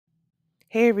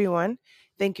Hey everyone,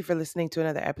 thank you for listening to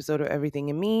another episode of Everything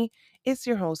in Me. It's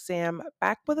your host Sam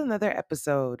back with another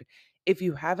episode. If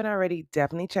you haven't already,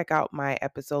 definitely check out my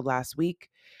episode last week.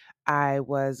 I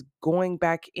was going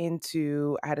back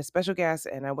into I had a special guest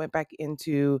and I went back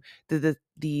into the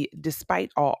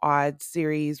Despite All Odds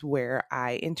series where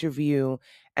I interview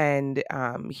and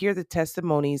hear the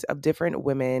testimonies of different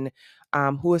women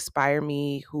who inspire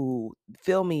me, who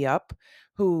fill me up,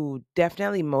 who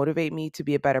definitely motivate me to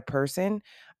be a better person.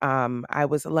 I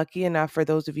was lucky enough, for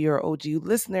those of you who are OG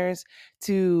listeners,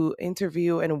 to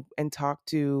interview and talk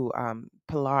to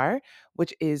Pilar,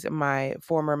 which is my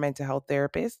former mental health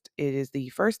therapist. It is the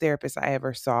first therapist I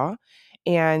ever saw.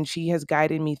 And she has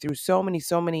guided me through so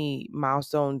many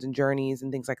milestones and journeys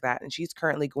and things like that. And she's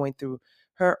currently going through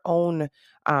her own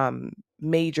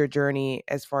major journey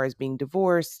as far as being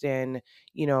divorced and,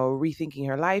 rethinking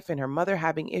her life and her mother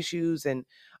having issues and,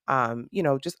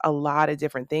 just a lot of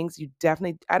different things.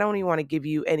 I don't even want to give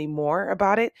you any more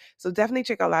about it. So definitely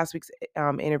check out last week's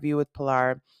interview with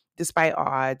Pilar. Despite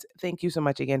odds, thank you so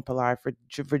much again, Pilar,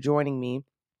 for joining me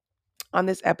on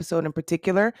this episode in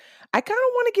particular. I kind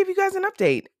of want to give you guys an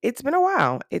update. It's been a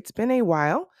while. It's been a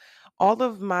while. All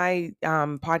of my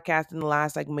podcasts in the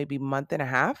last like maybe month and a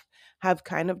half have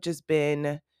kind of just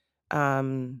been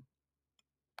um,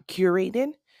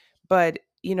 curated, but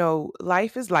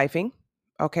life is lifing.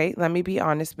 Okay, let me be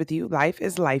honest with you. Life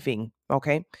is lifing.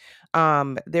 Okay,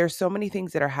 there's so many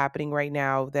things that are happening right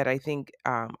now that I think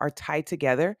are tied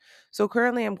together. So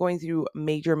currently, I'm going through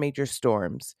major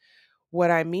storms. What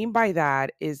I mean by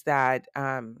that is that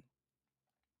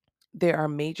there are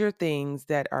major things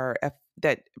that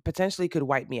potentially could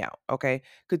wipe me out, okay?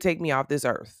 Could take me off this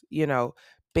earth,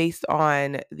 based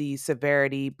on the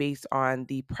severity, based on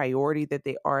the priority that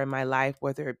they are in my life,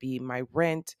 whether it be my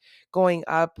rent going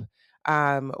up,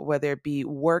 whether it be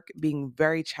work being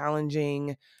very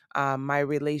challenging, my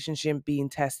relationship being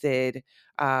tested,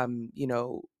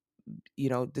 the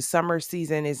summer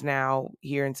season is now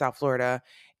here in South Florida,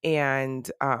 and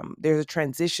there's a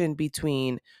transition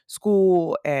between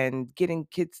school and getting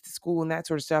kids to school and that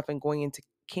sort of stuff, and going into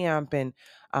camp and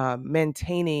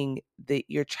maintaining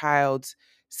your child's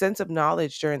sense of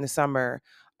knowledge during the summer.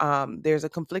 There's a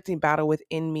conflicting battle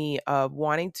within me of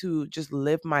wanting to just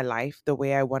live my life the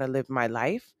way I want to live my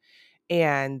life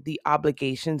and the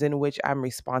obligations in which I'm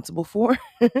responsible for.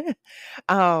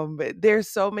 There's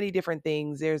so many different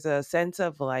things. There's a sense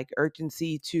of like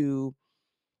urgency to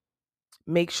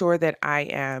make sure that I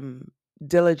am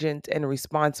diligent and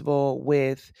responsible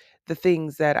with the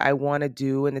things that I want to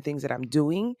do and the things that I'm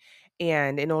doing.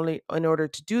 And in order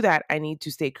to do that, I need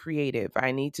to stay creative.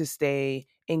 I need to stay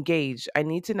engaged. I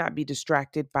need to not be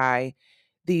distracted by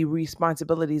the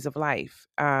responsibilities of life.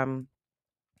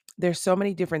 There's so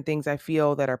many different things I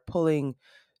feel that are pulling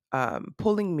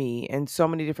me in so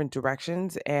many different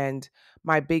directions. And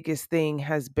my biggest thing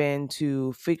has been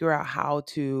to figure out how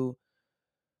to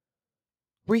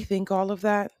rethink all of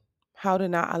that, how to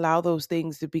not allow those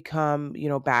things to become,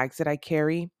 bags that I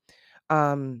carry.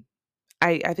 Um,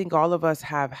 I think all of us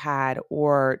have had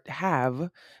or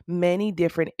have many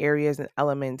different areas and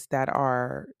elements that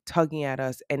are tugging at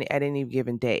us and at any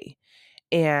given day.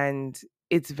 And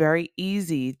it's very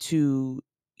easy to,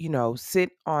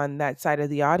 sit on that side of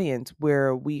the audience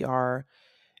where we are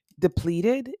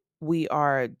depleted, we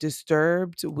are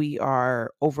disturbed, we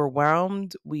are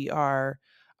overwhelmed, we are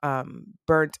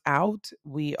burnt out,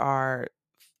 we are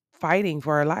fighting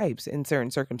for our lives in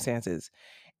certain circumstances.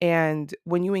 And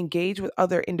when you engage with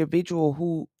other individuals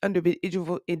who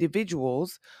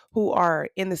are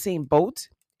in the same boat,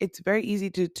 it's very easy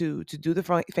to do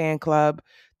the fan club,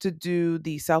 to do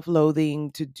the self-loathing,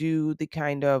 to do the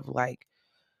kind of like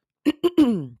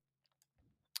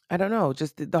I don't know,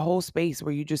 just the whole space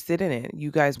where you just sit in it.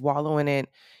 You guys wallow in it.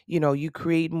 You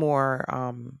create more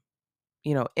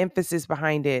emphasis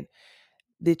behind it.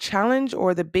 The challenge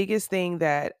or the biggest thing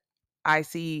that I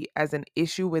see as an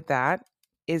issue with that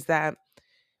is that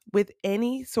with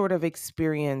any sort of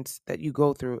experience that you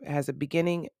go through, it has a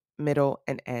beginning, middle,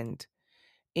 and end.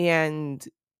 And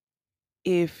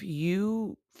if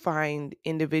you find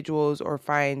individuals or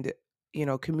find,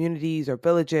 communities or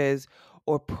villages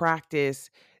or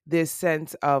practice this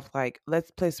sense of like,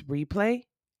 let's place replay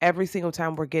every single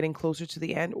time we're getting closer to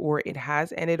the end, or it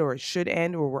has ended, or it should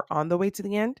end, or we're on the way to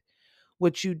the end,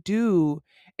 what you do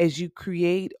is you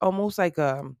create almost like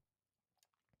a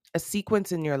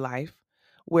sequence in your life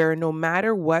where no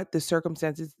matter what the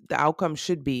circumstances, the outcome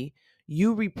should be,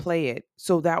 you replay it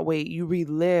so that way you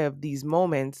relive these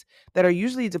moments that are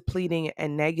usually depleting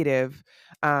and negative,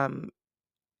 um,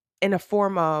 in a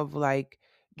form of like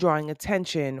drawing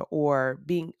attention or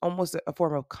being almost a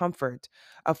form of comfort,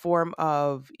 a form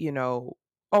of,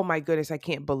 oh my goodness, I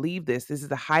can't believe this. This is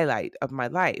the highlight of my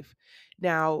life.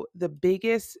 Now, the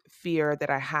biggest fear that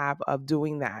I have of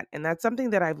doing that, and that's something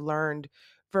that I've learned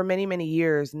for many, many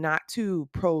years not to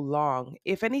prolong.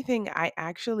 If anything, I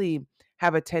actually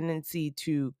have a tendency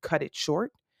to cut it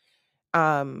short,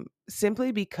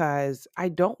 simply because I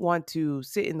don't want to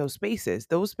sit in those spaces.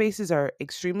 Those spaces are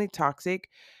extremely toxic,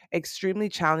 extremely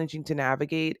challenging to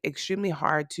navigate, extremely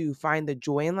hard to find the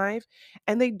joy in life,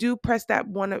 and they do press that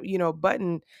one,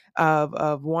 button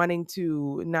of wanting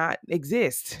to not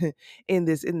exist in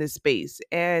this space,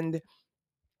 and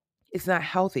it's not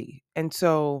healthy. And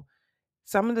so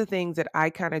some of the things that I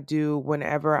kind of do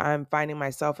whenever I'm finding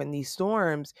myself in these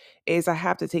storms is I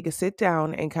have to take a sit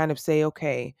down and kind of say,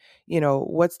 okay,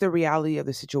 what's the reality of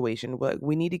the situation? What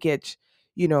we need to get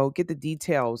the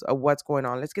details of what's going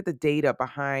on. Let's get the data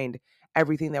behind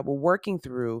everything that we're working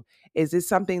through. Is this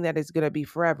something that is going to be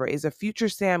forever? Is a future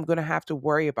Sam going to have to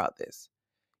worry about this?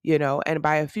 And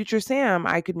by a future Sam,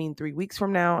 I could mean 3 weeks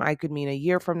from now, I could mean a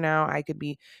year from now, I could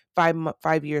be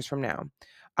 5 years from now.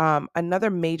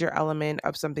 Another major element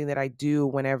of something that I do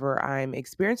whenever I'm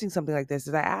experiencing something like this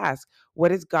is I ask,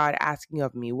 what is God asking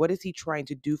of me? What is he trying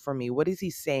to do for me? What is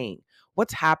he saying?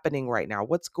 What's happening right now?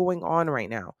 What's going on right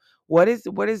now? What is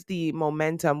the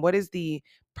momentum? What is the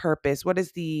purpose?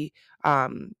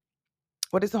 Um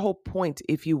what is the whole point,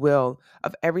 if you will,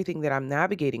 of everything that I'm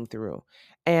navigating through?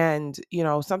 And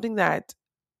something that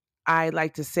I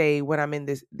like to say when I'm in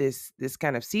this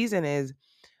kind of season is,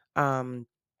 um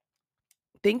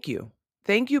thank you.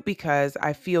 Thank you, because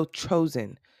I feel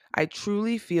chosen. I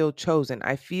truly feel chosen.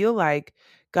 I feel like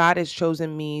God has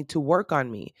chosen me to work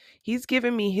on me. He's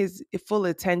given me his full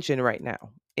attention right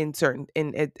now at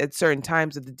certain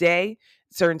times of the day,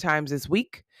 certain times this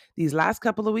week. These last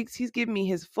couple of weeks, he's given me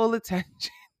his full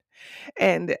attention.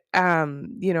 And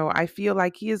I feel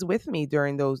like he is with me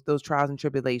during those trials and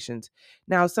tribulations.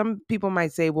 Now, some people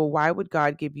might say, well, why would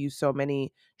God give you so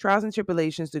many trials and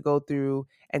tribulations to go through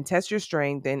and test your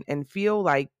strength and feel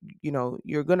like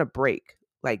you're gonna break?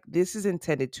 Like, this is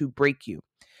intended to break you.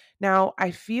 Now,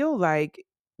 I feel like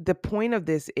the point of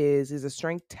this is a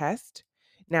strength test.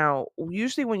 Now,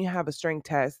 usually when you have a strength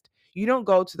test, you don't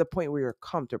go to the point where you're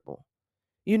comfortable.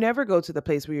 You never go to the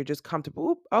place where you're just comfortable.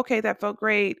 Oop, okay, that felt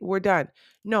great. We're done.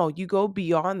 No, you go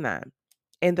beyond that.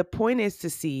 And the point is to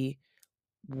see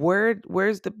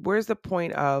where's the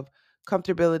point of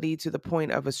comfortability, to the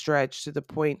point of a stretch, to the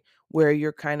point where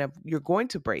you're going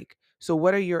to break. So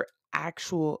what are your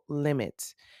actual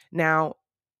limits? Now,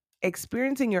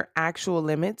 experiencing your actual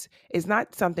limits is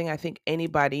not something I think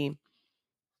anybody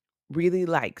really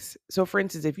likes. So for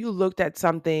instance, if you looked at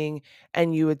something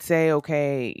and you would say,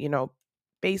 okay,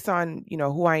 based on,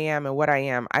 who I am and what I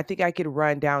am, I think I could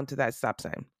run down to that stop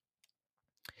sign.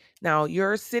 Now,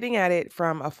 you're sitting at it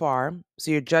from afar,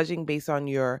 so you're judging based on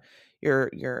your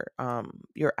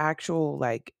actual,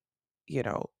 like, you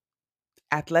know,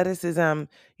 athleticism.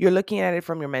 You're looking at it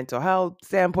from your mental health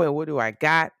standpoint. What do I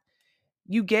got?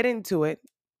 You get into it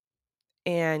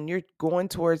and you're going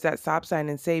towards that stop sign,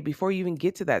 and say, before you even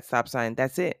get to that stop sign,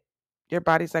 that's it. Your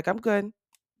body's like, I'm good.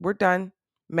 We're done.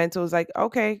 Mental is like,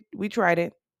 okay, we tried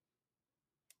it.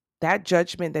 That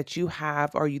judgment that you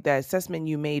have, or that assessment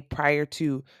you made prior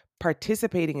to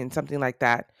participating in something like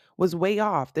that, was way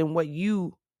off than what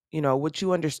you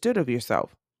understood of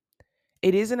yourself.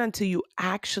 It isn't until you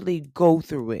actually go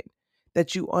through it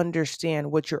that you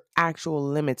understand what your actual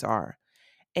limits are.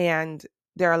 And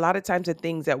there are a lot of times that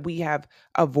things that we have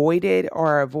avoided or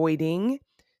are avoiding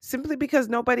simply because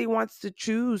nobody wants to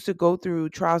choose to go through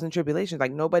trials and tribulations.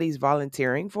 Like, nobody's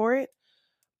volunteering for it.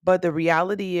 But the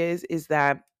reality is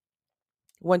that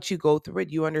once you go through it,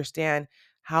 you understand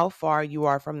how far you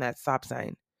are from that stop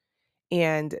sign.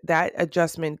 And that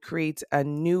adjustment creates a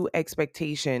new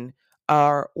expectation,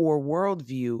 or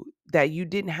worldview that you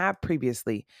didn't have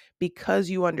previously, because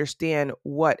you understand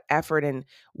what effort and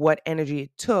what energy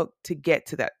it took to get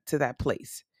to that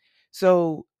place.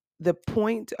 So the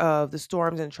point of the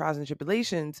storms and trials and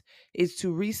tribulations is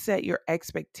to reset your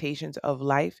expectations of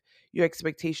life, your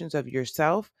expectations of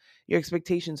yourself, your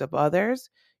expectations of others,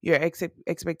 your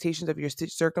expectations of your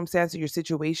circumstance, your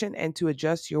situation, and to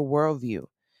adjust your worldview.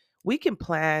 We can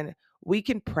plan, we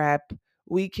can prep,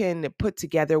 we can put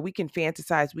together, we can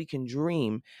fantasize, we can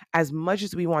dream as much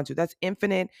as we want to. That's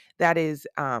infinite. That is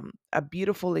a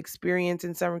beautiful experience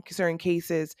in some certain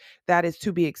cases. That is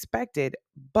to be expected,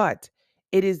 but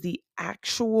it is the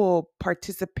actual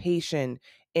participation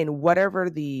in whatever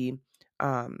the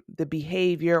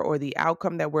behavior or the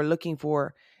outcome that we're looking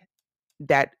for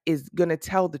that is going to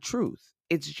tell the truth.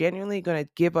 it's genuinely going to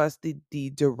give us the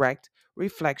direct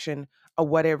reflection of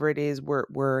whatever it is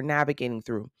we're navigating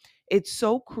through. It's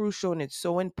so crucial and it's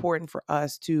so important for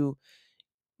us to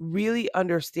really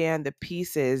understand the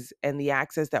pieces and the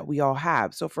access that we all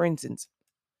have. So, for instance,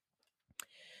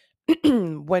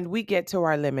 when we get to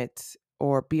our limits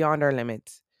or beyond our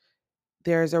limits,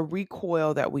 there's a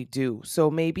recoil that we do. So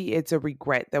maybe it's a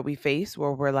regret that we face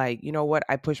where we're like, you know what,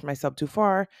 I pushed myself too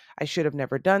far. I should have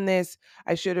never done this.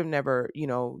 I should have never,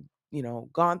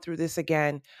 gone through this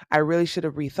again. I really should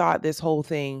have rethought this whole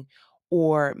thing.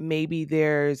 Or maybe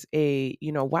there's a,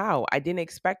 wow, I didn't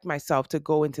expect myself to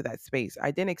go into that space.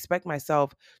 I didn't expect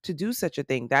myself to do such a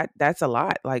thing. That's a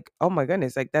lot. Like, oh my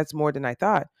goodness, like that's more than I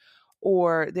thought.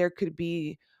 Or there could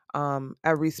be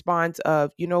a response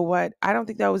of, you know what, I don't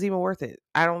think that was even worth it.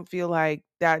 I don't feel like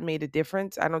that made a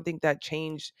difference. I don't think that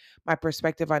changed my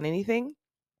perspective on anything.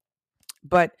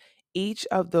 But each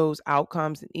of those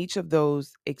outcomes and each of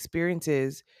those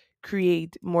experiences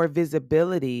create more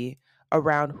visibility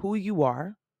around who you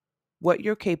are, what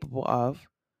you're capable of,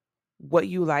 what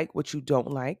you like, what you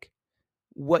don't like,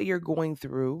 what you're going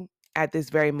through at this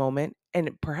very moment.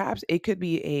 And perhaps it could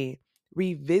be a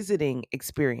revisiting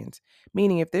experience,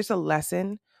 meaning if there's a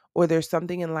lesson or there's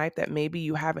something in life that maybe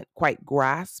you haven't quite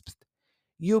grasped,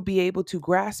 you'll be able to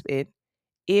grasp it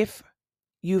if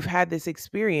you've had this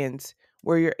experience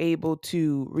where you're able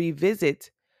to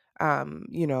revisit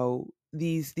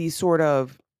these sort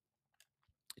of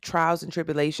trials and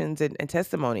tribulations and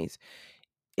testimonies.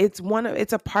 It's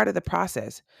a part of the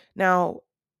process. Now,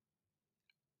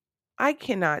 I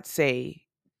cannot say,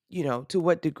 to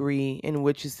what degree in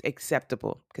which is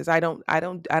acceptable because I don't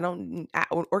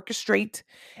orchestrate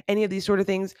any of these sort of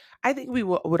things. I think we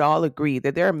would all agree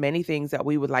that there are many things that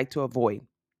we would like to avoid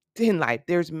in life.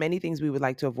 There's many things we would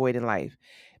like to avoid in life,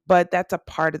 but that's a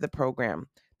part of the program.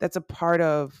 That's a part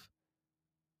of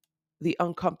the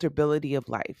uncomfortability of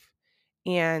life.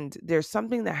 And there's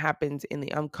something that happens in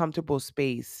the uncomfortable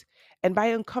space. And by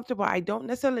uncomfortable, I don't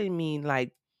necessarily mean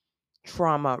like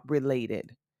trauma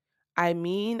related. I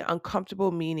mean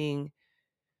uncomfortable meaning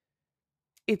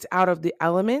it's out of the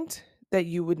element that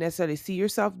you would necessarily see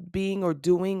yourself being or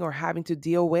doing or having to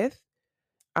deal with.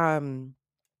 Um,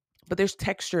 but there's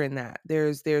texture in that.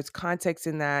 There's context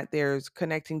in that. There's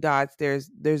connecting dots. There's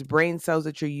brain cells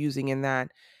that you're using in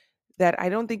that I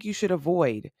don't think you should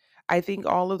avoid. I think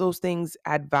all of those things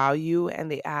add value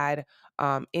and they add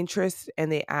interest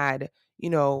and they add,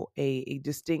 a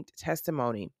distinct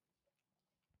testimony.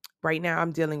 Right now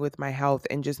I'm dealing with my health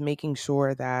and just making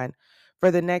sure that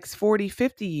for the next 40,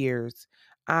 50 years,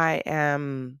 I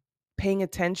am paying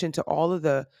attention to all of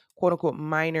the quote unquote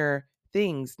minor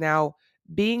things. Now,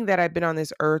 being that I've been on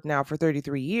this earth now for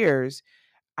 33 years,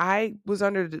 I was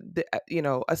under the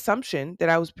assumption that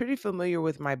I was pretty familiar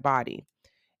with my body.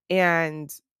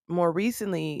 And more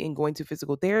recently, in going to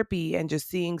physical therapy and just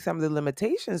seeing some of the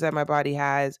limitations that my body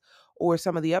has or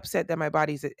some of the upset that my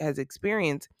body has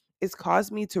experienced, it's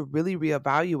caused me to really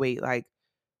reevaluate, like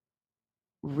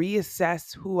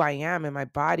reassess who I am in my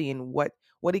body and what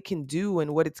it can do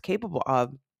and what it's capable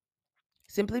of.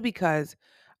 Simply because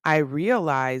I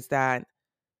realized that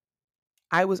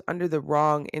I was under the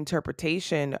wrong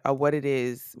interpretation of what it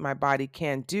is my body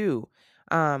can do.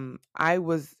 I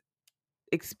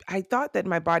thought that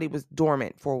my body was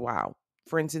dormant for a while.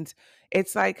 For instance,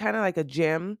 it's like kind of like a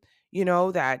gym,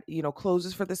 that,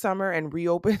 closes for the summer and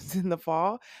reopens in the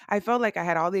fall. I felt like I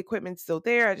had all the equipment still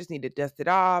there. I just needed to dust it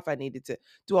off. I needed to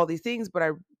do all these things,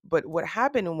 but what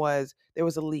happened was there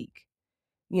was a leak.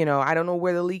 I don't know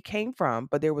where the leak came from,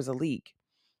 but there was a leak.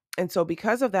 And so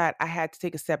because of that, I had to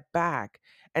take a step back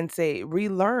and say,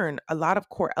 relearn a lot of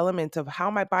core elements of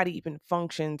how my body even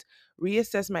functions,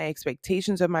 reassess my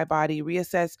expectations of my body,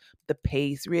 reassess the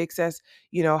pace, reassess,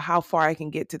 how far I can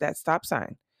get to that stop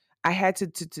sign. I had to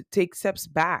take steps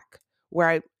back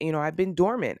where I've been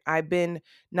dormant. I've been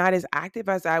not as active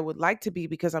as I would like to be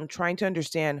because I'm trying to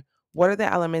understand what are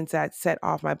the elements that set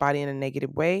off my body in a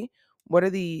negative way. What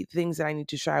are the things that I need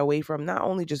to shy away from? Not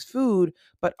only just food,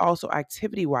 but also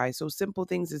activity wise. So simple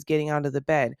things as getting out of the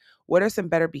bed. What are some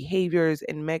better behaviors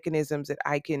and mechanisms that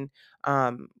I can,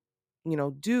 um,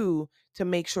 do to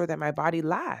make sure that my body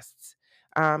lasts?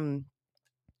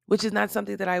 Which is not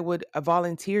something that I would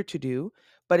volunteer to do,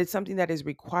 but it's something that is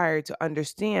required to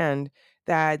understand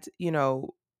that,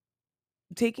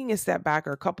 taking a step back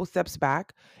or a couple steps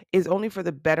back is only for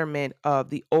the betterment of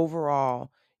the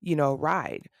overall,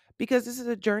 ride. Because this is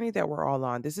a journey that we're all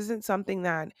on. This isn't something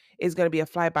that is going to be a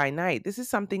fly by night. This is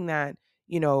something that,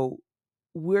 you know,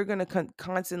 we're going to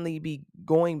constantly be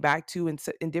going back to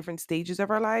in different stages of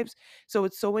our lives. So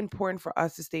it's so important for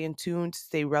us to stay in tune, to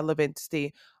stay relevant, to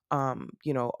stay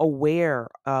aware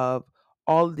of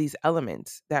all of these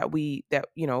elements that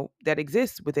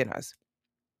exist within us.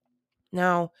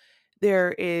 Now,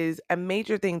 there is a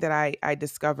major thing that I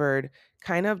discovered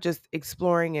kind of just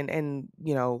exploring and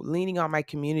leaning on my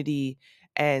community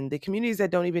and the communities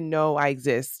that don't even know I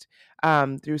exist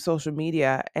through social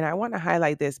media. And I want to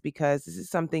highlight this because this is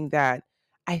something that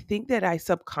I think that I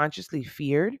subconsciously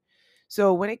feared.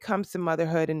 So when it comes to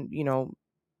motherhood, and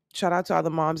shout out to all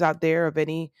the moms out there of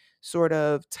any sort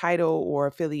of title or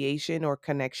affiliation or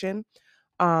connection.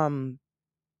 Um,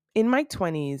 in my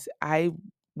 20s, I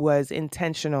was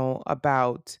intentional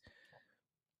about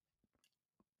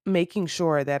making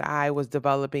sure that I was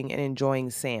developing and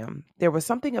enjoying Sam. There was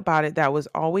something about it that was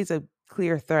always a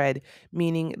clear thread,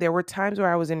 meaning there were times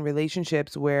where I was in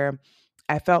relationships where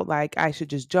I felt like I should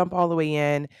just jump all the way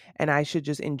in and I should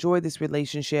just enjoy this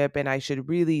relationship and I should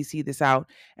really see this out.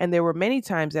 And there were many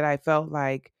times that I felt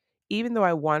like even though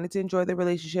I wanted to enjoy the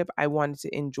relationship, I wanted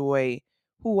to enjoy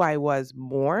who I was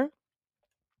more.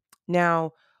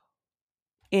 Now,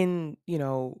 in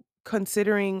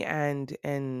considering and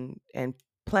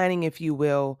planning, if you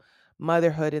will,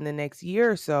 motherhood in the next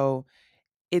year or so,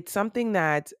 it's something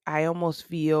that I almost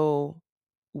feel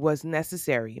was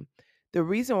necessary. The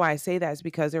reason why I say that is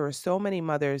because there are so many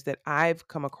mothers that I've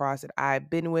come across, that I've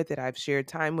been with, that I've shared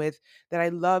time with, that I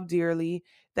love dearly,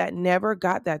 that never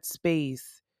got that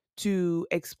space to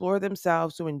explore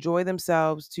themselves, to enjoy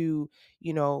themselves, to,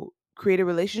 create a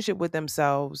relationship with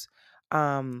themselves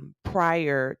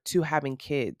prior to having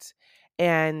kids.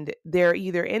 And they're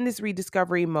either in this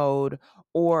rediscovery mode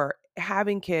or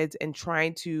having kids and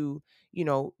trying to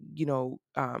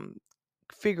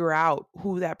figure out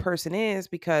who that person is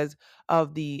because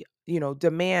of the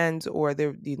demands or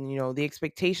the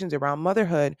expectations around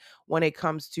motherhood when it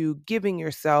comes to giving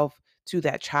yourself to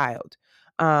that child.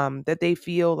 That they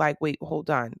feel like, wait,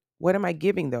 hold on, what am I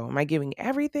giving though? Am I giving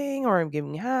everything or am I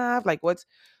giving half? Like what's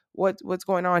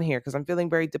going on here? Because I'm feeling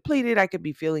very depleted. I could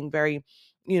be feeling very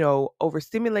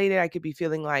overstimulated. I could be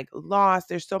feeling like lost.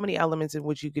 There's so many elements in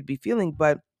which you could be feeling,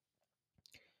 but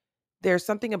there's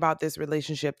something about this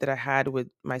relationship that I had with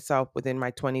myself within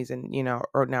my 20s and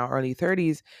or now early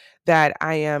 30s that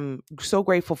I am so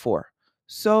grateful for.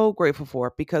 So grateful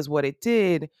for, because what it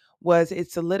did was it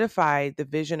solidified the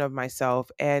vision of myself.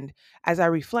 And as I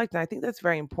reflect, and I think that's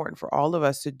very important for all of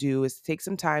us to do, is to take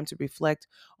some time to reflect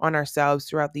on ourselves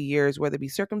throughout the years, whether it be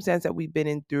circumstance that we've been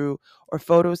in through or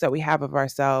photos that we have of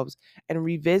ourselves, and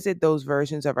revisit those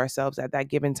versions of ourselves at that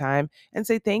given time and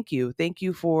say, thank you. Thank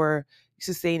you for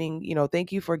sustaining,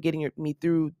 thank you for getting me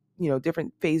through,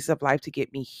 different phases of life to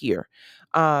get me here.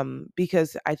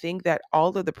 Because I think that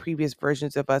all of the previous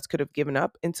versions of us could have given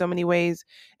up in so many ways.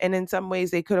 And in some ways,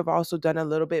 they could have also done a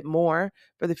little bit more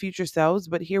for the future selves.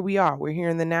 But here we are, we're here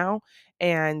in the now.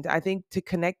 And I think to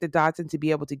connect the dots and to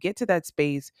be able to get to that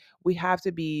space, we have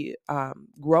to be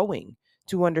growing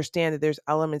to understand that there's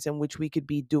elements in which we could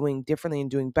be doing differently and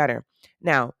doing better.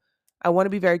 Now, I want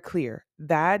to be very clear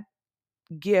that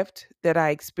gift that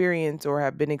I experience or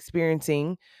have been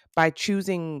experiencing by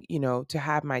choosing, to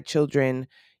have my children,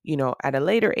 at a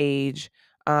later age,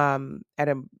 at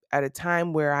a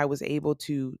time where I was able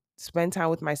to spend time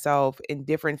with myself in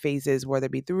different phases, whether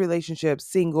it be through relationships,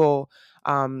 single,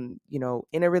 in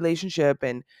a relationship,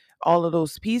 and all of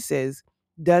those pieces,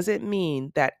 doesn't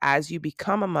mean that as you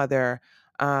become a mother,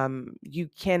 you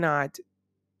cannot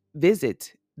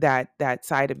visit that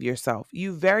side of yourself.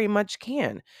 You very much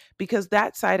can, because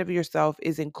that side of yourself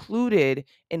is included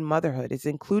in motherhood. It's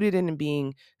included in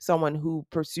being someone who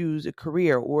pursues a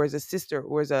career, or as a sister,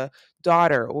 or as a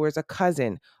daughter, or as a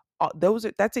cousin.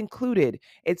 That's included.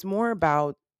 It's more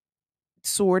about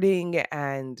sorting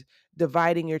and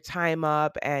dividing your time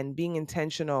up and being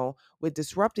intentional with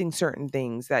disrupting certain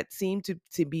things that seem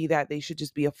to be that they should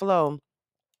just be a flow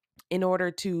in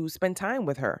order to spend time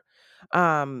with her.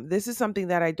 This is something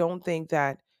that I don't think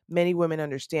that many women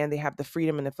understand they have the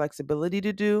freedom and the flexibility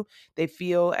to do. They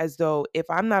feel as though if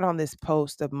I'm not on this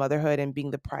post of motherhood and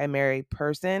being the primary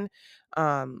person,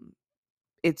 um,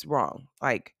 it's wrong.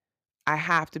 Like, I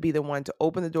have to be the one to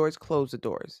open the doors, close the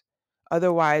doors.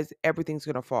 Otherwise, everything's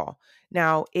going to fall.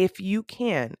 Now, if you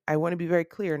can, I want to be very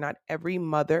clear, not every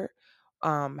mother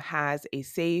has a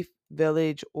safe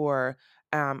village or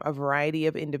a variety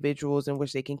of individuals in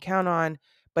which they can count on.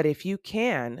 But if you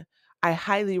can, I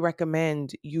highly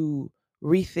recommend you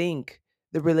rethink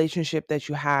the relationship that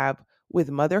you have with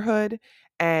motherhood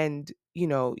and,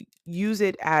 use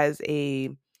it as a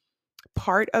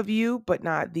part of you, but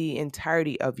not the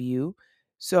entirety of you.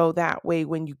 So that way,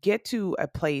 when you get to a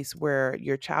place where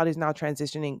your child is now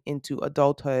transitioning into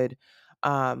adulthood,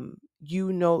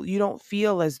 you don't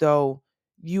feel as though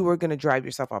you were going to drive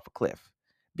yourself off a cliff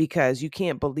because you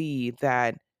can't believe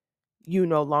that you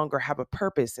no longer have a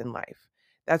purpose in life.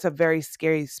 That's a very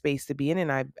scary space to be in,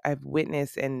 and I've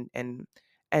witnessed and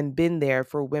been there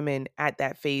for women at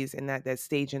that phase and at that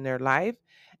stage in their life.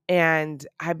 And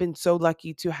I've been so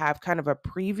lucky to have kind of a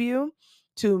preview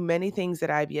to many things that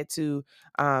I've yet to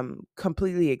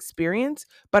completely experience.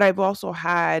 But I've also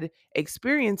had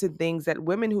experience in things that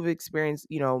women who've experienced,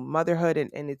 motherhood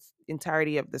and its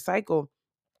entirety of the cycle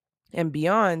and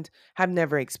beyond have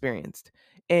never experienced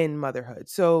in motherhood.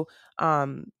 So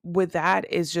with that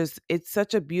is just it's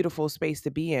such a beautiful space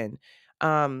to be in.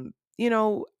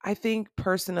 I think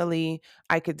personally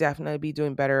I could definitely be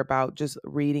doing better about just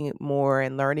reading more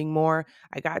and learning more.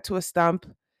 I got to a stump.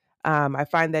 I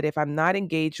find that if I'm not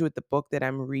engaged with the book that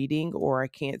I'm reading or I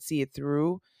can't see it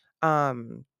through,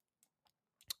 um,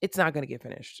 it's not going to get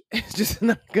finished. It's just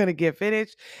not going to get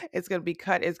finished. It's going to be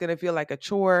cut. It's going to feel like a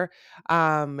chore.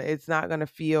 It's not going to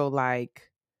feel like,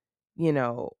 you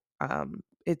know,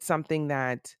 it's something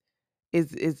that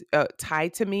is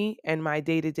tied to me and my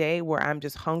day to day where I'm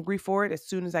just hungry for it. As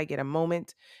soon as I get a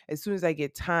moment, as soon as I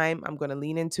get time, I'm going to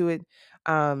lean into it.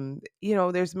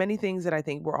 There's many things that I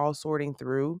think we're all sorting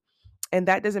through, and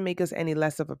that doesn't make us any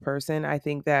less of a person. I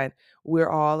think that we're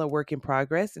all a work in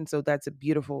progress, and so that's a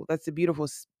beautiful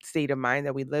state of mind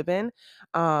that we live in.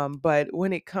 But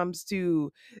when it comes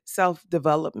to self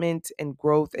development and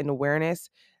growth and awareness,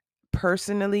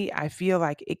 personally, I feel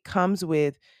like it comes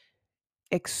with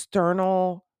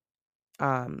external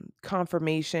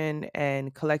confirmation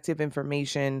and collective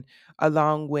information,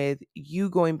 along with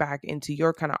you going back into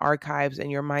your kind of archives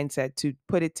and your mindset to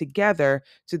put it together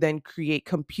to then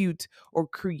compute, or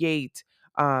create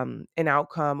an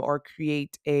outcome, or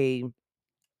create a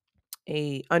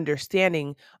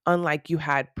understanding unlike you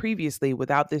had previously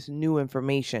without this new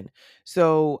information.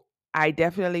 So I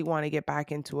definitely want to get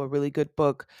back into a really good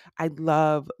book. I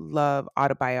love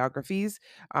autobiographies,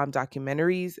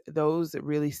 documentaries. Those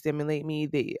really stimulate me.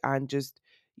 They on just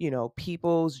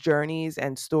people's journeys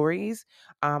and stories,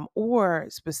 or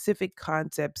specific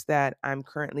concepts that I'm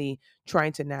currently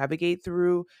trying to navigate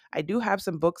through. I do have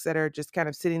some books that are just kind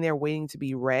of sitting there waiting to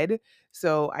be read,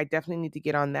 so I definitely need to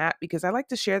get on that because I like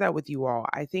to share that with you all.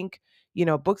 I think,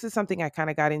 books is something I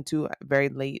kind of got into very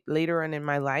later on in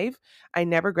my life. I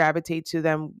never gravitate to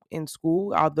them in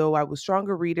school, although I was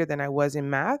stronger reader than I was in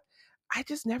math. I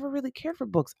just never really cared for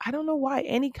books. I don't know why,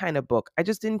 any kind of book. I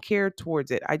just didn't care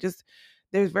towards it.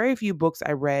 There's very few books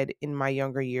I read in my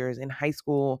younger years in high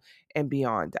school and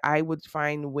beyond. I would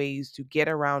find ways to get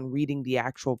around reading the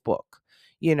actual book,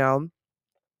 you know?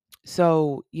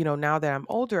 So, now that I'm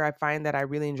older, I find that I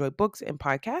really enjoy books and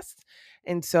podcasts.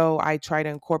 And so I try to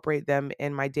incorporate them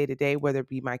in my day to day, whether it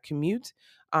be my commute,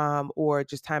 or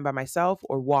just time by myself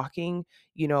or walking,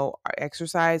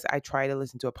 exercise. I try to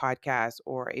listen to a podcast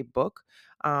or a book.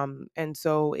 And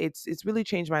so it's really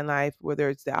changed my life, whether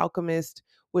it's The Alchemist,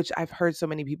 which I've heard so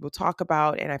many people talk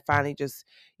about. And I finally just,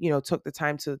 took the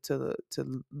time to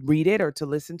read it or to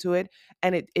listen to it.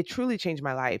 And it truly changed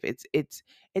my life. It's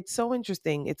so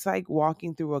interesting. It's like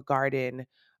walking through a garden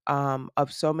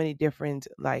of so many different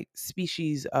like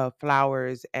species of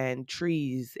flowers and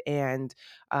trees and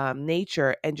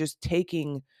nature, and just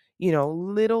taking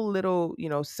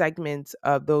little segments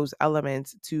of those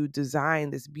elements to design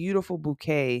this beautiful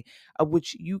bouquet of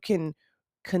which you can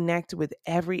connect with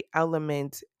every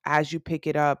element as you pick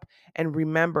it up and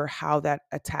remember how that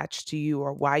attached to you,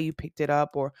 or why you picked it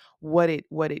up, or what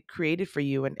it created for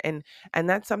you. And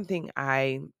that's something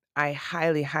I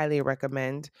highly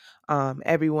recommend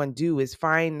everyone do, is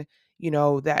find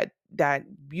that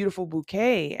beautiful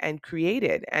bouquet and create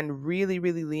it and really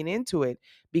lean into it,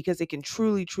 because it can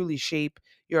truly shape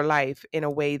your life in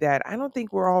a way that I don't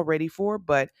think we're all ready for,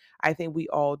 but I think we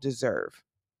all deserve.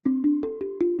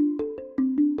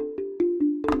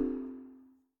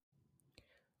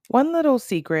 One little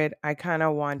secret I kind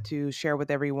of want to share with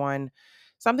everyone,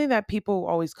 something that people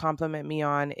always compliment me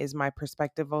on, is my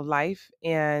perspective of life,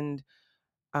 and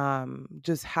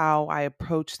just how I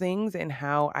approach things and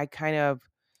how I kind of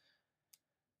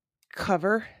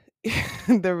cover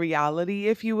the reality,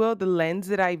 if you will, the lens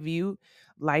that I view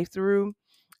life through.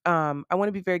 I want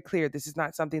to be very clear. This is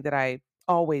not something that I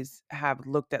always have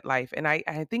looked at life. And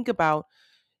I think about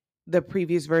the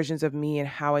previous versions of me and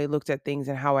how I looked at things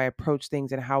and how I approach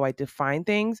things and how I define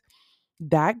things.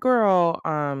 That girl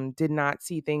did not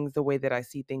see things the way that I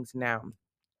see things now.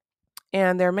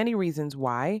 And there are many reasons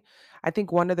why. I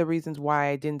think one of the reasons why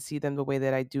I didn't see them the way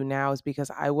that I do now is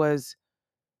because I was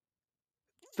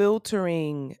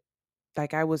filtering,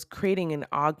 like I was creating an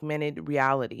augmented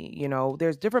reality.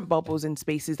 There's different bubbles and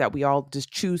spaces that we all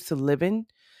just choose to live in.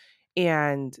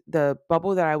 And the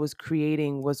bubble that I was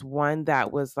creating was one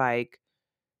that was like,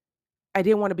 I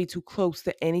didn't want to be too close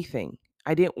to anything.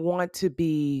 I didn't want to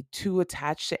be too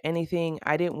attached to anything.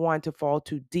 I didn't want to fall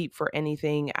too deep for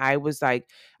anything. I was like,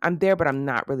 I'm there, but I'm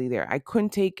not really there. I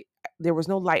couldn't take, there was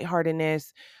no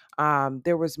lightheartedness.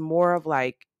 There was more of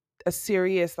like a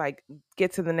serious, like,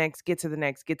 get to the next, get to the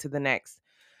next, get to the next.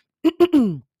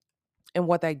 And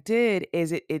what I did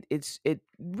is it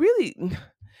really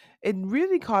it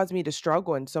really caused me to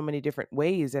struggle in so many different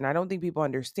ways, and I don't think people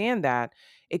understand that.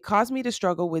 It caused me to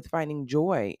struggle with finding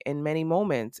joy in many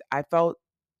moments. I felt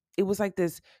it was like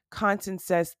this constant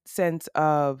sense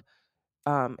of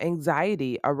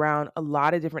anxiety around a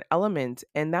lot of different elements.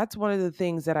 And that's one of the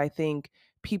things that I think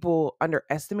people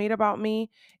underestimate about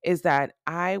me, is that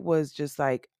I was just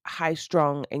like high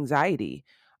strung anxiety,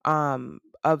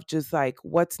 of just like,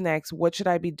 what's next? What should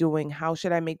I be doing? How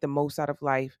should I make the most out of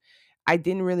life? I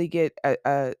didn't really get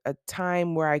a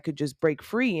time where I could just break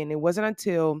free. And it wasn't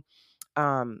until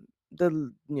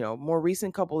the more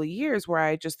recent couple of years where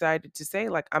I just decided to say,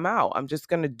 like, I'm out. I'm just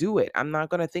going to do it. I'm not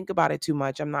going to think about it too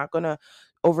much. I'm not going to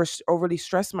overly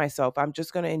stress myself. I'm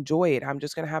just going to enjoy it. I'm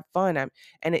just going to have fun.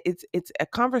 It's a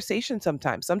conversation.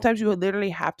 Sometimes you would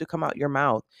literally have to come out your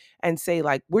mouth and say,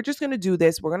 like, we're just going to do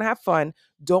this. We're going to have fun.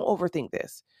 Don't overthink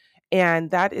this.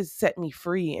 And that has set me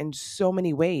free in so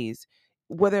many ways,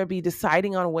 whether it be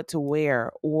deciding on what to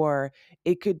wear, or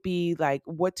it could be like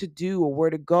what to do or where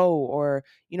to go, or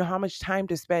how much time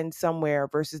to spend somewhere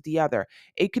versus the other.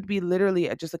 It could be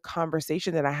literally just a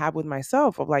conversation that I have with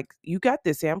myself of like, you got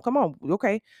this, Sam, come on.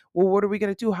 Okay, well, what are we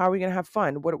going to do? How are we going to have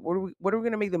fun? What are we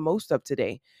going to make the most of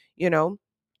today? you know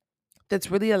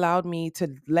that's really allowed me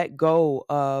to let go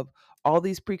of all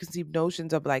these preconceived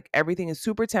notions of like everything is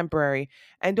super temporary.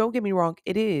 And don't get me wrong,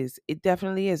 it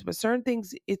definitely is, but certain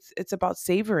things, it's about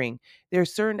savoring.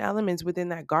 There's certain elements within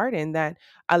that garden that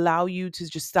allow you to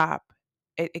just stop.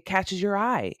 It catches your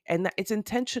eye, and it's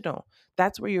intentional.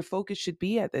 That's where your focus should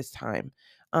be at this time.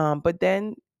 But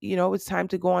then it's time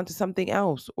to go on to something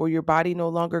else, or your body no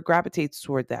longer gravitates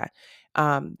toward that.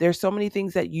 There's so many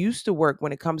things that used to work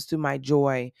when it comes to my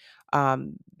joy,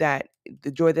 that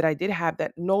the joy that I did have,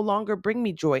 that no longer bring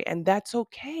me joy. And that's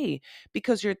okay,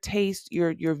 because your taste,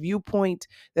 your viewpoint,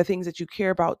 the things that you care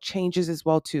about changes as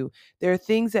well too. There are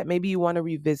things that maybe you want to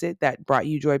revisit that brought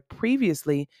you joy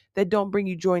previously that don't bring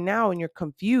you joy now, and you're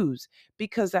confused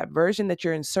because that version that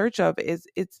you're in search of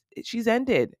she's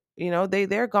ended.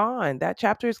 They're gone. That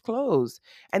chapter is closed.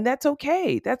 And that's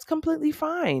okay. That's completely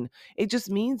fine. It just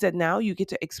means that now you get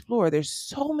to explore. There's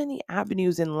so many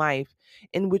avenues in life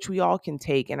in which we all can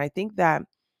take. And I think that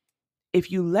if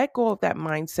you let go of that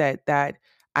mindset that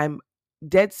I'm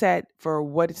dead set for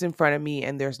what is in front of me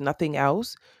and there's nothing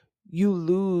else, you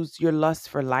lose your lust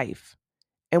for life.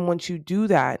 And once you do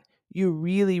that, you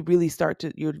really, really start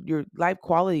to, your life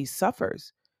quality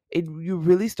suffers. You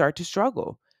really start to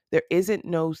struggle. There isn't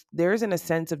a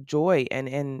sense of joy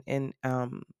and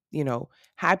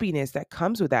happiness that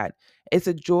comes with that. It's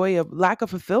a joy of lack of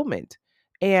fulfillment.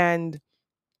 And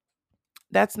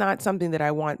that's not something that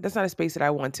I want. That's not a space that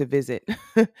I want to visit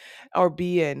or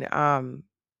be in. I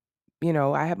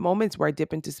have moments where I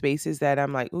dip into spaces that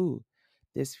I'm like, ooh,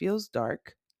 this feels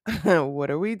dark.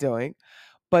 What are we doing?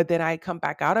 But then I come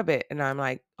back out of it and I'm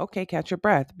like, okay, catch your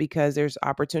breath, because there's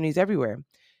opportunities everywhere.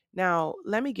 Now,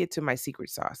 let me get to my secret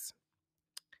sauce.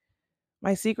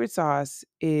 My secret sauce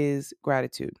is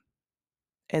gratitude.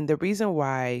 And the reason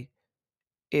why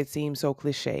it seems so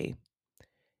cliche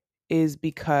is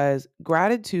because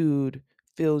gratitude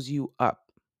fills you up.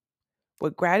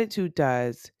 What gratitude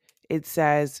does, it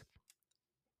says,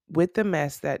 with the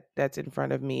mess that's in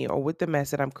front of me, or with the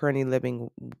mess that I'm currently living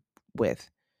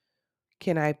with,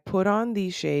 can I put on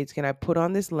these shades? Can I put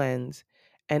on this lens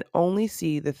and only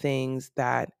see the things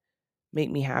that make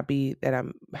me happy, that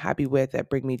I'm happy with, that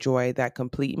bring me joy, that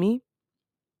complete me?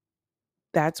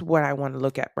 That's what I want to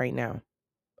look at right now.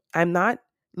 I'm not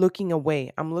looking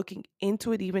away. I'm looking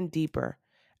into it even deeper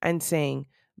and saying,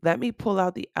 let me pull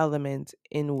out the elements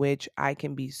in which I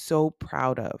can be so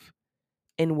proud of,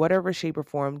 in whatever shape or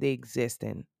form they exist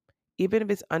in. Even if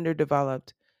it's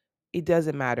underdeveloped, it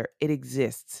doesn't matter. It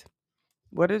exists.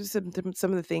 What are some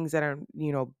of the things that are,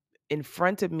 in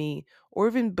front of me, or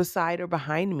even beside or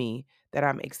behind me, that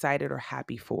I'm excited or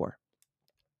happy for?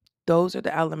 Those are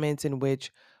the elements in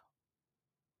which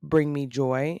bring me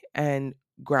joy and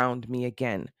ground me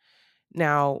again.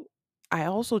 Now, I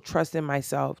also trust in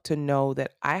myself to know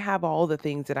that I have all the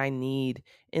things that I need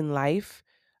in life.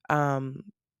 Um,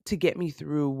 to get me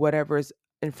through whatever's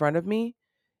in front of me.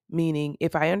 Meaning,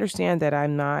 if I understand that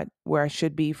I'm not where I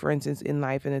should be, for instance, in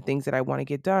life and the things that I want to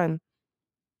get done,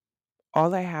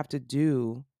 all I have to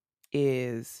do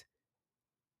is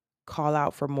call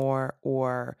out for more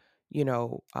or, you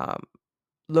know,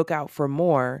 look out for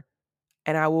more,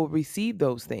 and I will receive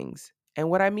those things. And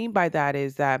what I mean by that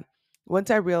is that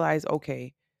once I realize,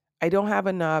 okay, I don't have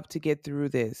enough to get through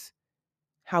this,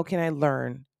 how can I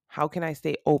learn? How can I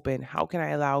stay open? How can I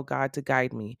allow God to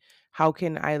guide me? How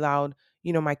can I allow,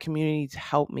 my community to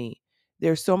help me?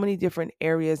 There's so many different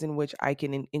areas in which I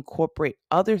can incorporate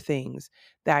other things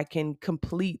that can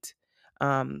complete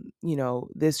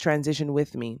this transition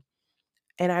with me.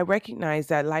 And I recognize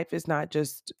that life is not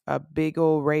just a big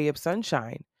old ray of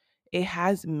sunshine. It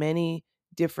has many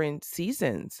different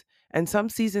seasons, and some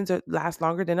seasons last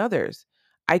longer than others.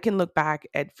 I can look back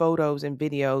at photos and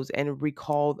videos and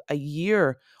recall a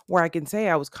year where I can say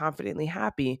I was confidently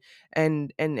happy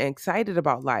and excited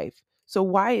about life. So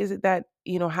why is it that,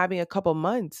 having a couple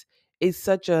months is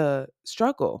such a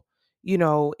struggle?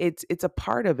 It's a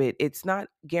part of it. It's not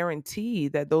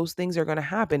guaranteed that those things are going to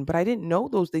happen, but I didn't know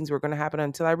those things were going to happen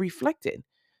until I reflected.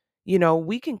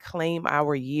 We can claim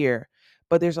our year,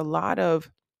 but there's a lot of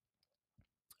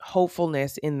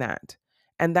hopefulness in that.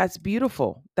 And that's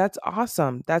beautiful. That's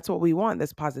awesome. That's what we want.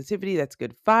 That's positivity, that's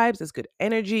good vibes, that's good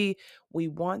energy. We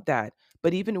want that.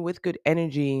 But even with good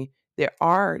energy, there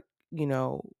are, you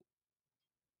know,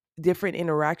 different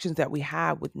interactions that we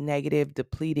have with negative,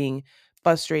 depleting,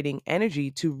 frustrating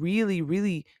energy to really,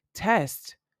 really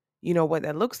test, what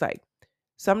that looks like.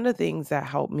 Some of the things that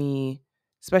help me,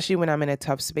 especially when I'm in a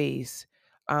tough space,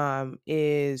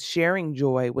 is sharing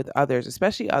joy with others,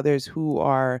 especially others who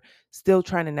are still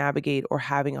trying to navigate or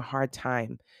having a hard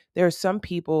time. There are some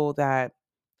people that,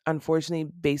 unfortunately,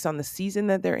 based on the season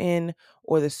that they're in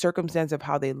or the circumstance of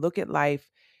how they look at life,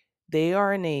 they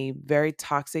are in a very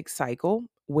toxic cycle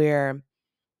where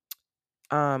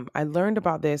I learned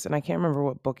about this, and I can't remember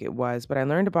what book it was, but I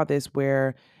learned about this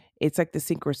where it's like the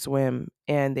sink or swim,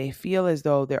 and they feel as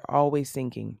though they're always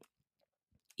sinking.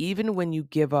 Even when you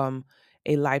give them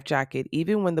a life jacket,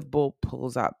 even when the boat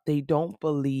pulls up, they don't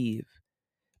believe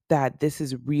that this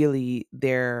is really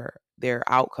their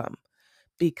outcome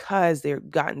because they're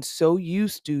gotten so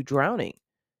used to drowning.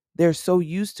 They're so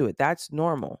used to it. That's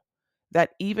normal.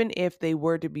 That even if they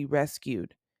were to be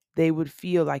rescued, they would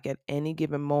feel like at any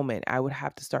given moment I would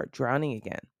have to start drowning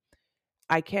again.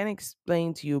 I can't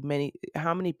explain to you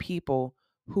how many people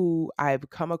who I've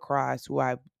come across, who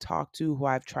I've talked to, who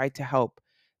I've tried to help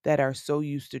that are so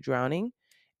used to drowning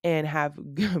and have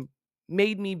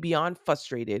made me beyond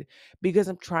frustrated because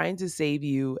I'm trying to save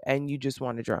you and you just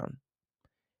want to drown.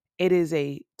 It is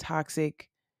a toxic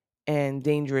and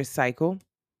dangerous cycle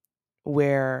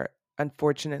where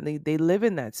unfortunately they live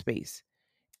in that space.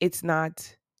 It's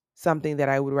not something that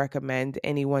I would recommend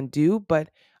anyone do, but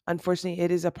unfortunately,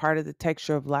 it is a part of the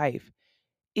texture of life.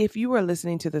 If you are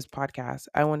listening to this podcast,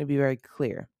 I want to be very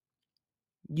clear.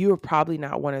 You are probably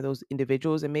not one of those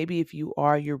individuals. And maybe if you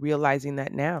are, you're realizing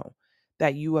that now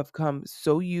that you have come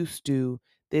so used to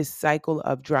this cycle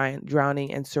of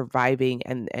drowning and surviving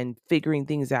and figuring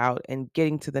things out and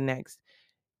getting to the next.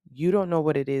 You don't know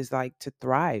what it is like to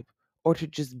thrive or to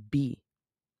just be.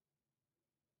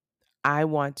 I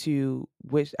want to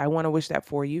wish that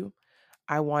for you.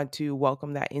 I want to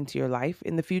welcome that into your life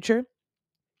in the future.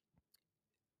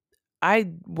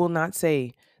 I will not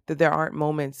say that there aren't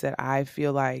moments that I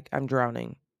feel like I'm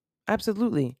drowning.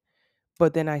 Absolutely.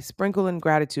 But then I sprinkle in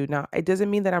gratitude. Now, it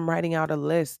doesn't mean that I'm writing out a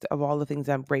list of all the things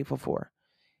I'm grateful for.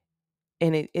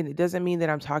 And it doesn't mean that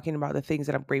I'm talking about the things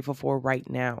that I'm grateful for right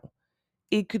now.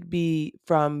 It could be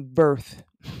from birth.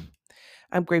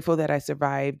 I'm grateful that I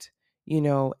survived,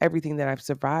 everything that I've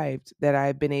survived, that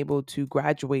I've been able to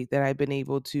graduate, that I've been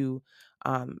able to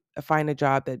find a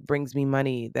job that brings me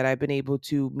money, that I've been able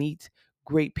to meet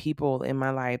great people in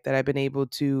my life, that I've been able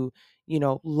to,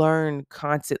 learn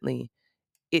constantly.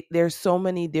 There's so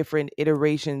many different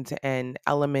iterations and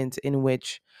elements in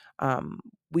which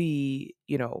we,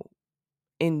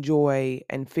 enjoy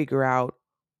and figure out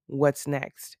what's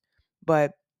next.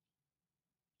 But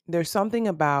there's something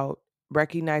about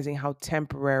recognizing how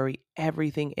temporary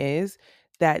everything is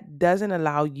that doesn't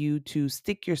allow you to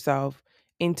stick yourself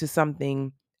into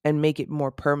something and make it more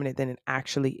permanent than it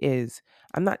actually is.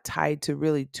 I'm not tied to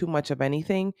really too much of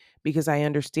anything because I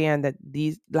understand that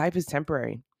these life is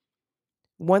temporary.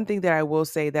 One thing that I will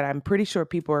say that I'm pretty sure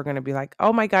people are going to be like,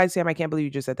 "Oh my God, Sam, I can't believe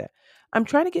you just said that." I'm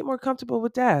trying to get more comfortable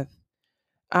with death.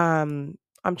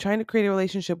 I'm trying to create a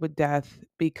relationship with death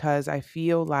because I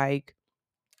feel like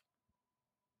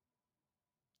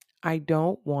I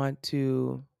don't want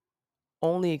to.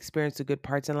 only experience the good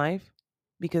parts in life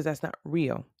because that's not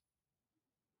real.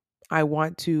 I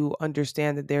want to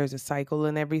understand that there's a cycle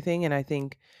in everything. And I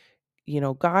think,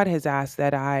 God has asked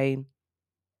that I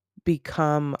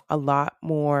become a lot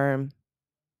more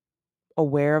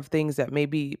aware of things that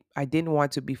maybe I didn't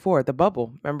want to before. The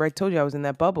bubble. Remember, I told you I was in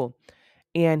that bubble.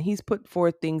 And he's put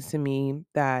forth things to me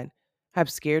that have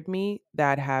scared me,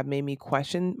 that have made me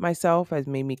question myself, has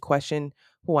made me question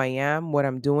who I am, what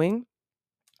I'm doing.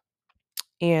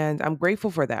 And I'm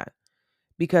grateful for that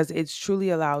because it's truly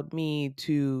allowed me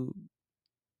to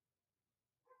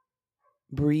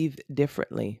breathe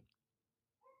differently,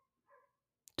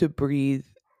 to breathe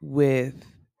with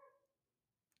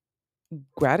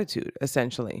gratitude,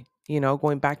 essentially.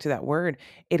 Going back to that word,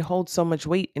 it holds so much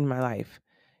weight in my life.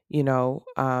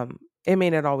 It may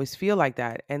not always feel like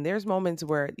that. And there's moments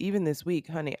where, even this week,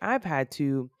 honey, I've had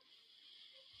to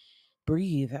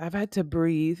breathe. I've had to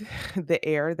breathe the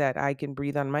air that I can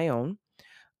breathe on my own.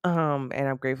 And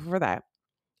I'm grateful for that.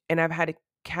 And I've had to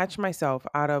catch myself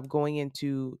out of going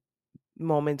into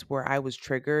moments where I was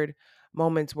triggered,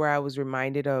 moments where I was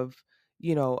reminded of,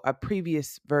 a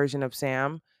previous version of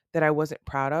Sam that I wasn't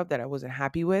proud of, that I wasn't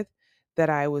happy with, that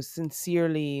I was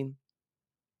sincerely,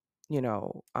 you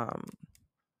know, um,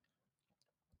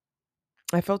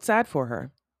 I felt sad for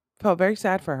her, felt very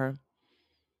sad for her.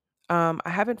 I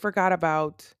haven't forgot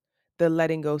about the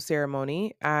letting go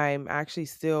ceremony. I'm actually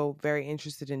still very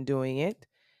interested in doing it.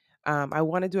 I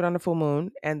want to do it on a full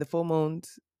moon, and the full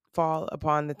moons fall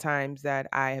upon the times that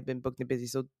I have been booked and busy.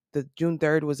 So the June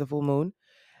 3rd was a full moon,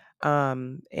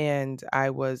 and I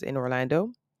was in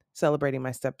Orlando celebrating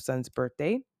my stepson's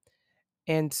birthday.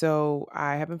 And so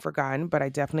I haven't forgotten, but I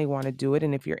definitely want to do it.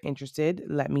 And if you're interested,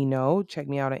 let me know. Check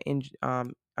me out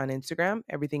on Instagram,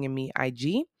 Everything in Me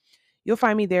IG. You'll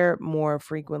find me there more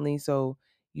frequently, so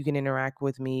you can interact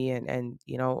with me, and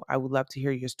I would love to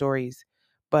hear your stories.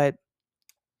 But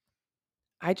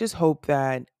I just hope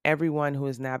that everyone who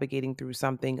is navigating through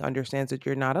something understands that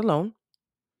you're not alone.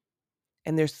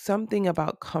 And there's something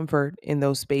about comfort in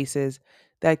those spaces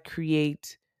that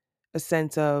create a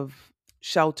sense of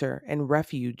shelter and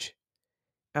refuge.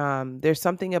 There's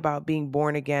something about being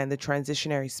born again, the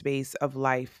transitionary space of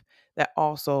life, that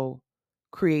also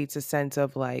creates a sense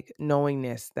of like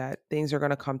knowingness that things are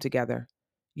going to come together.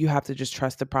 You have to just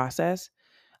trust the process,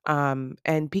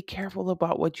 and be careful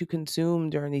about what you consume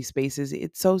during these spaces.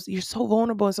 You're so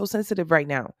vulnerable and so sensitive right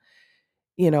now.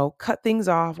 Cut things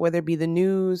off, whether it be the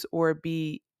news or it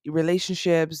be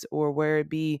relationships or where it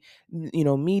be,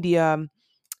 media,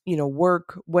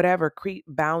 work, whatever. Create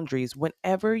boundaries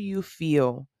whenever you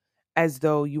feel as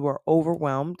though you are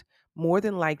overwhelmed. More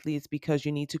than likely, it's because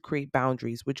you need to create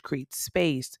boundaries, which creates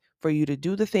space for you to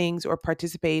do the things or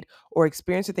participate or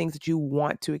experience the things that you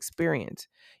want to experience.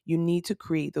 You need to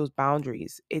create those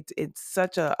boundaries. It's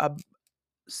such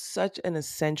an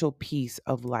essential piece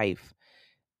of life.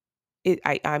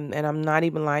 I'm not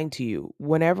even lying to you.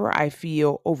 Whenever I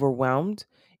feel overwhelmed,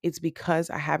 it's because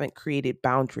I haven't created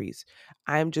boundaries.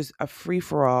 I'm just a free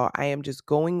for all. I am just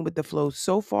going with the flow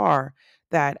so far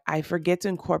that I forget to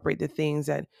incorporate the things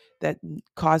that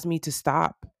cause me to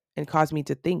stop and cause me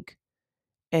to think.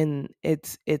 And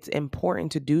it's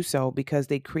important to do so because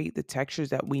they create the textures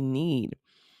that we need,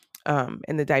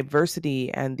 and the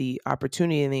diversity and the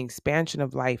opportunity and the expansion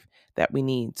of life that we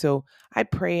need. So I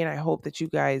pray and I hope that you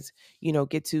guys,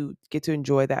 get to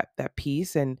enjoy that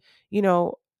piece. And you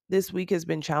know, this week has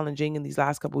been challenging, and these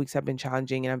last couple weeks have been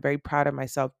challenging, and I'm very proud of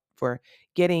myself for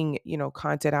getting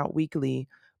content out weekly.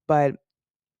 But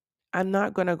I'm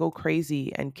not gonna go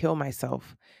crazy and kill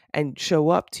myself and show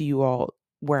up to you all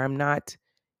where I'm not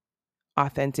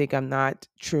authentic, I'm not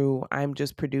true, I'm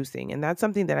just producing. And that's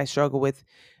something that I struggle with.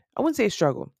 I wouldn't say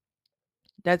struggle,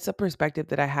 that's a perspective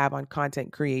that I have on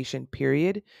content creation,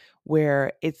 period,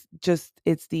 where it's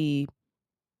the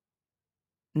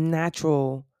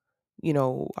natural,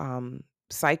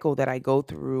 cycle that I go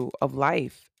through of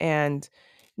life. And,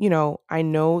 I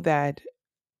know that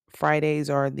Fridays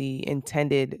are the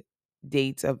intended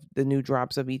dates of the new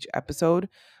drops of each episode,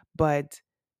 but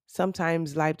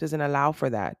sometimes life doesn't allow for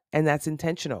that. And that's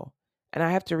intentional. And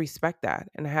I have to respect that.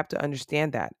 And I have to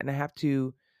understand that. And I have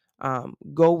to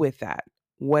go with that,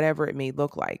 whatever it may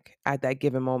look like at that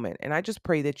given moment. And I just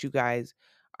pray that you guys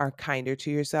are kinder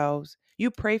to yourselves.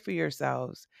 You pray for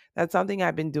yourselves. That's something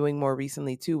I've been doing more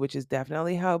recently too, which has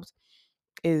definitely helped,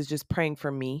 is just praying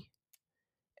for me.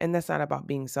 And that's not about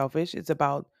being selfish. It's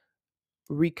about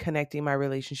reconnecting my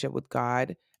relationship with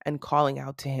God and calling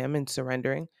out to Him and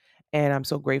surrendering. And I'm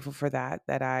so grateful for that,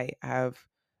 that I have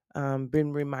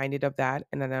been reminded of that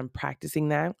and that I'm practicing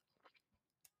that.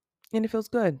 And it feels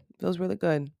good. It feels really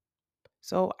good.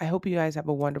 So I hope you guys have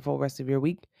a wonderful rest of your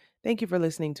week. Thank you for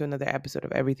listening to another episode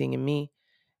of Everything in Me.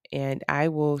 And I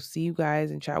will see you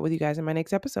guys and chat with you guys in my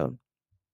next episode.